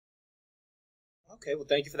Okay, well,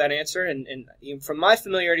 thank you for that answer. And from my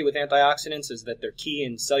familiarity with antioxidants is that they're key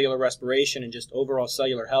in cellular respiration and just overall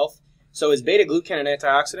cellular health. So is beta-glucan an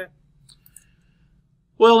antioxidant?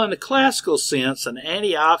 Well, in the classical sense, an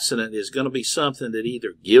antioxidant is going to be something that either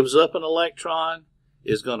gives up an electron,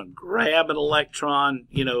 is going to grab an electron,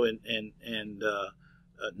 and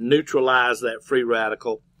neutralize that free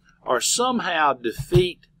radical, or somehow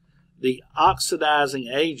defeat the oxidizing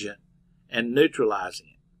agent and neutralizing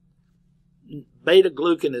it.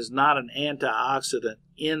 Beta-glucan is not an antioxidant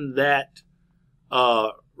in that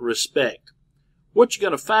respect. What you're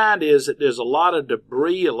going to find is that there's a lot of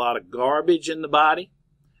debris, a lot of garbage in the body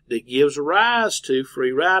that gives rise to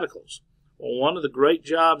free radicals. Well, one of the great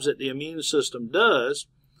jobs that the immune system does,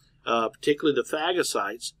 particularly the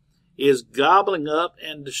phagocytes, is gobbling up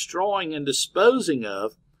and destroying and disposing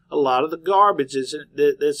of a lot of the garbage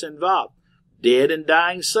that's involved. Dead and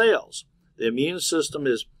dying cells. The immune system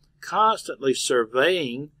is constantly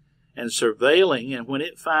surveying and surveilling, and when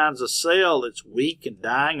it finds a cell that's weak and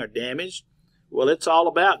dying or damaged, well, it's all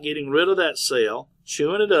about getting rid of that cell,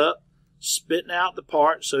 chewing it up, spitting out the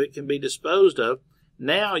parts so it can be disposed of.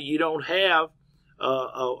 Now you don't have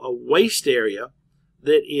a waste area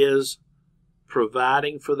that is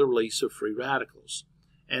providing for the release of free radicals.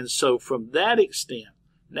 And so from that extent,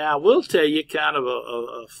 now I will tell you kind of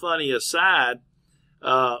a funny aside.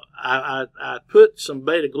 I put some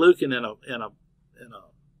beta-glucan in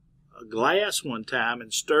a glass one time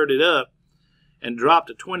and stirred it up and dropped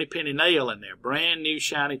a 20-penny nail in there, brand new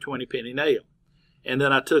shiny 20-penny nail. And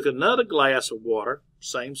then I took another glass of water,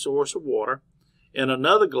 same source of water, in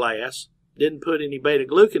another glass, didn't put any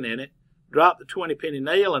beta-glucan in it, dropped the 20-penny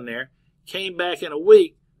nail in there, came back in a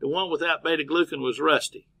week, the one without beta-glucan was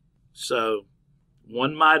rusty. So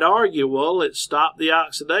one might argue, well, it stopped the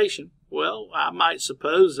oxidation. Well, I might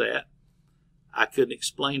suppose that. I couldn't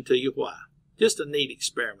explain to you why. Just a neat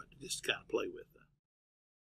experiment to just kind of play with.